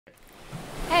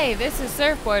Hey, this is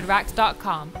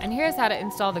surfboardracks.com, and here's how to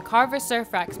install the Carver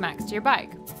Surf Racks Max to your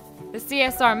bike. The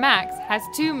CSR Max has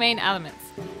two main elements.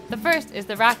 The first is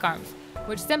the rack arms,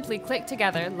 which simply click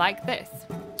together like this.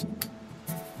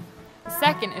 The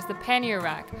second is the pannier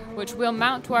rack, which will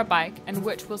mount to our bike and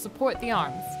which will support the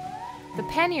arms. The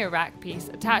pannier rack piece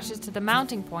attaches to the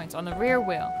mounting points on the rear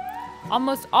wheel.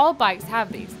 Almost all bikes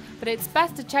have these, but it's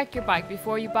best to check your bike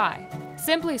before you buy.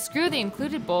 Simply screw the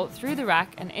included bolt through the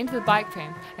rack and into the bike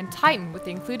frame and tighten with the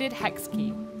included hex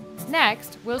key.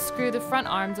 Next, we'll screw the front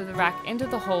arms of the rack into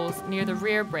the holes near the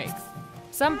rear brakes.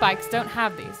 Some bikes don't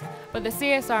have these, but the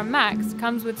CSR Max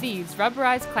comes with these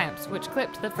rubberized clamps which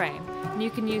clip to the frame, and you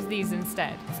can use these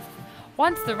instead.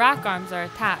 Once the rack arms are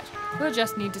attached, we'll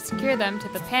just need to secure them to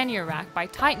the pannier rack by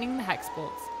tightening the hex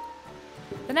bolts.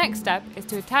 The next step is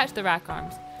to attach the rack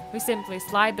arms. We simply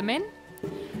slide them in,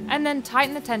 and then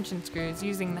tighten the tension screws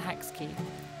using the hex key.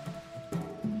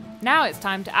 Now it's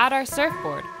time to add our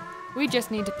surfboard. We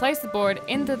just need to place the board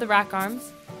into the rack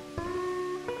arms,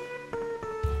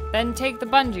 then take the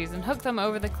bungees and hook them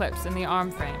over the clips in the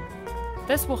arm frame.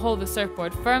 This will hold the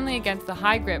surfboard firmly against the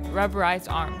high grip rubberized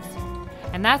arms.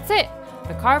 And that's it!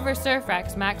 The Carver Surf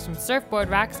Racks Max from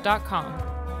surfboardracks.com.